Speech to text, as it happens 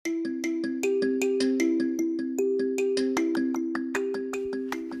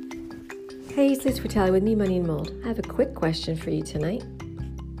Hey, it's Liz Fratelli with Me, Money, and Mold. I have a quick question for you tonight.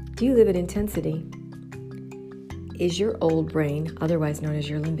 Do you live in intensity? Is your old brain, otherwise known as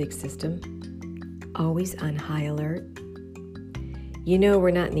your limbic system, always on high alert? You know we're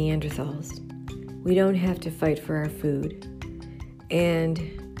not Neanderthals. We don't have to fight for our food.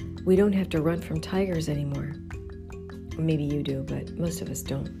 And we don't have to run from tigers anymore. Or maybe you do, but most of us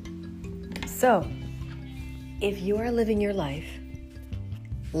don't. So, if you are living your life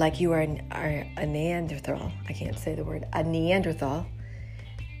like you are a Neanderthal, I can't say the word, a Neanderthal,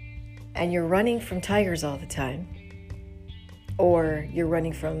 and you're running from tigers all the time, or you're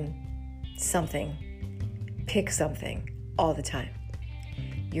running from something, pick something all the time,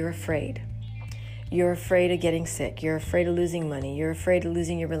 you're afraid. You're afraid of getting sick. You're afraid of losing money. You're afraid of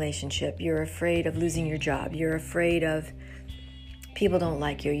losing your relationship. You're afraid of losing your job. You're afraid of people don't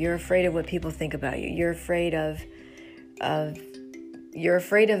like you. You're afraid of what people think about you. You're afraid of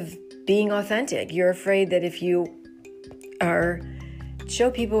being authentic. You're afraid that if you show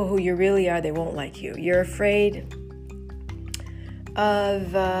people who you really are, they won't like you. You're afraid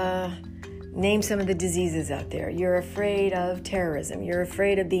of name some of the diseases out there. You're afraid of terrorism. You're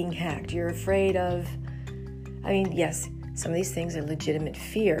afraid of being hacked. You're afraid of, yes, some of these things are legitimate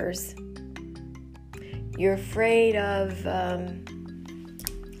fears. You're afraid of,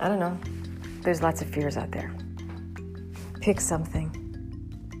 there's lots of fears out there. Pick something.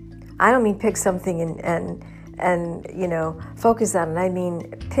 I don't mean pick something and focus on it. I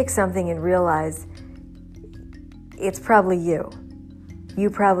mean pick something and realize it's probably you. You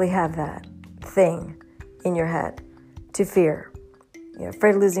probably have that thing in your head to fear. You're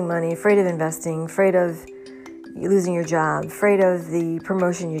afraid of losing money, afraid of investing, afraid of losing your job, afraid of the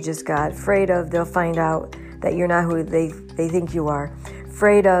promotion you just got, afraid of they'll find out that you're not who they think you are,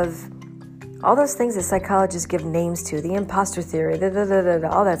 afraid of all those things that psychologists give names to, the imposter theory,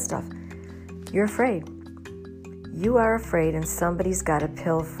 all that stuff. You're afraid. You are afraid, and somebody's got a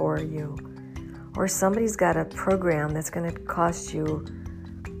pill for you. Or somebody's got a program that's going to cost you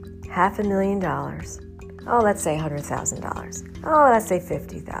 $500,000. Oh, let's say $100,000. Oh, let's say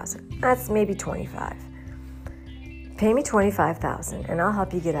 $50,000. That's maybe $25,000. Pay me $25,000, and I'll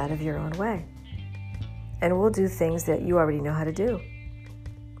help you get out of your own way. And we'll do things that you already know how to do.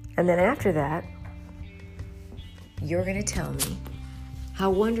 And then after that, you're going to tell me how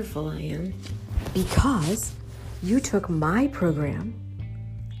wonderful I am because you took my program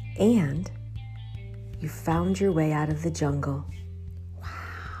and you found your way out of the jungle.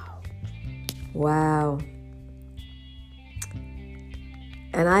 Wow.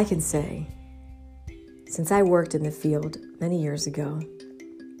 And I can say, since I worked in the field many years ago,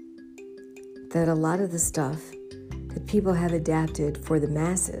 that a lot of the stuff that people have adapted for the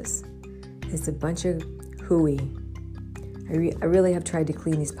masses is a bunch of hooey. I really have tried to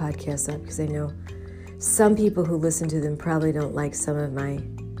clean these podcasts up because I know some people who listen to them probably don't like some of my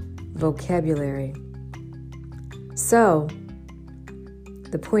vocabulary. So,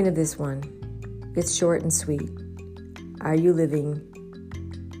 the point of this one, it's short and sweet. Are you living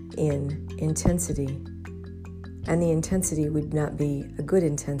in intensity? And the intensity would not be a good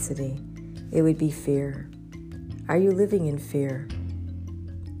intensity. It would be fear. Are you living in fear?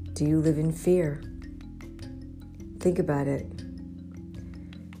 Do you live in fear? Think about it.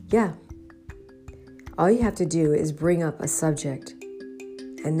 Yeah. All you have to do is bring up a subject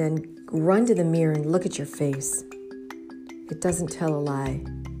and then run to the mirror and look at your face. It doesn't tell a lie.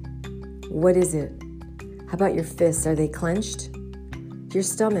 What is it? How about your fists? Are they clenched? Your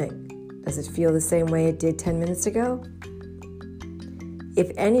stomach, does it feel the same way it did 10 minutes ago?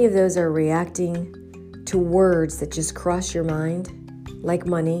 If any of those are reacting to words that just cross your mind, like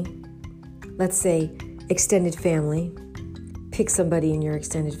money, let's say extended family, pick somebody in your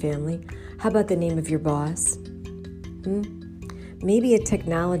extended family. How about the name of your boss? Maybe a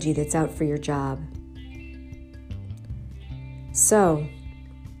technology that's out for your job. So,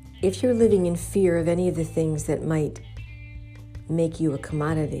 if you're living in fear of any of the things that might make you a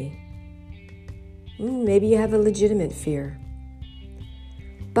commodity, maybe you have a legitimate fear.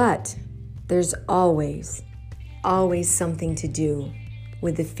 But there's always something to do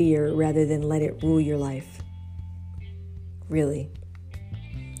with the fear rather than let it rule your life. Really.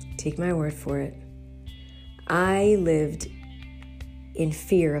 Take my word for it. I lived in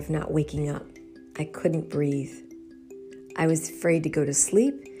fear of not waking up. I couldn't breathe. I was afraid to go to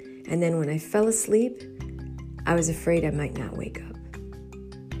sleep, and then when I fell asleep, I was afraid I might not wake up.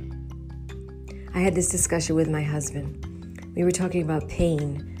 I had this discussion with my husband. We were talking about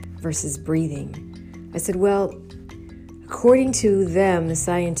pain versus breathing. I said, well, according to them, the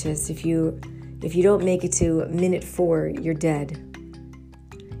scientists, if you don't make it to minute 4, you're dead.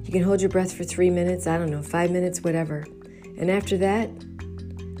 You You can hold your breath for 3 minutes, 5 minutes, whatever. And after that,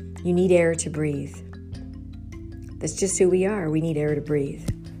 you need air to breathe. That's just who we are. We need air to breathe.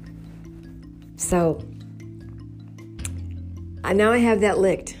 So now I have that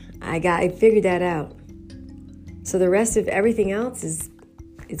licked. I figured that out. So the rest of everything else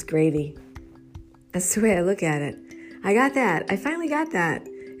it's gravy. That's the way I look at it. I got that. I finally got that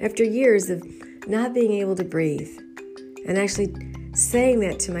after years of not being able to breathe. And actually saying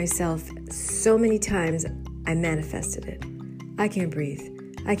that to myself so many times, I manifested it. I can't breathe.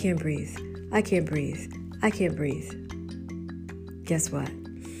 I can't breathe. I can't breathe. I can't breathe. Guess what?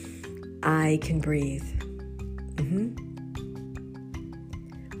 I can breathe.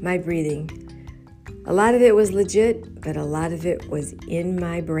 My breathing, a lot of it was legit, but a lot of it was in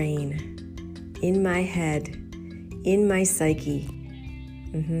my brain, in my head, in my psyche.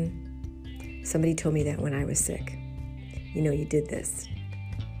 Somebody told me that when I was sick. You did this.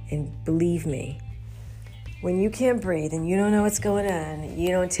 And believe me, when you can't breathe and you don't know what's going on, you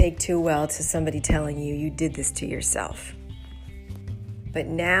don't take too well to somebody telling you did this to yourself. But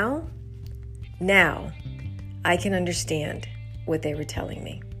now I can understand what they were telling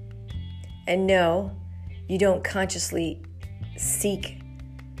me. And no, you don't consciously seek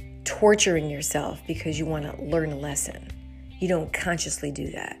torturing yourself because you want to learn a lesson. You don't consciously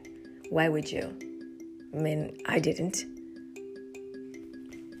do that. Why would you? I mean, I didn't.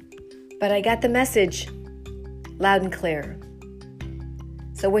 But I got the message loud and clear.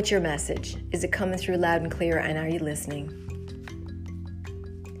 So what's your message? Is it coming through loud and clear, and are you listening?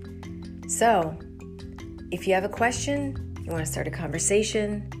 So, if you have a question, you want to start a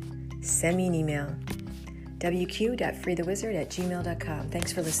conversation, send me an email. wq.freethewizard@gmail.com.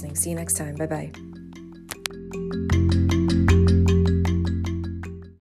 Thanks for listening. See you next time. Bye-bye.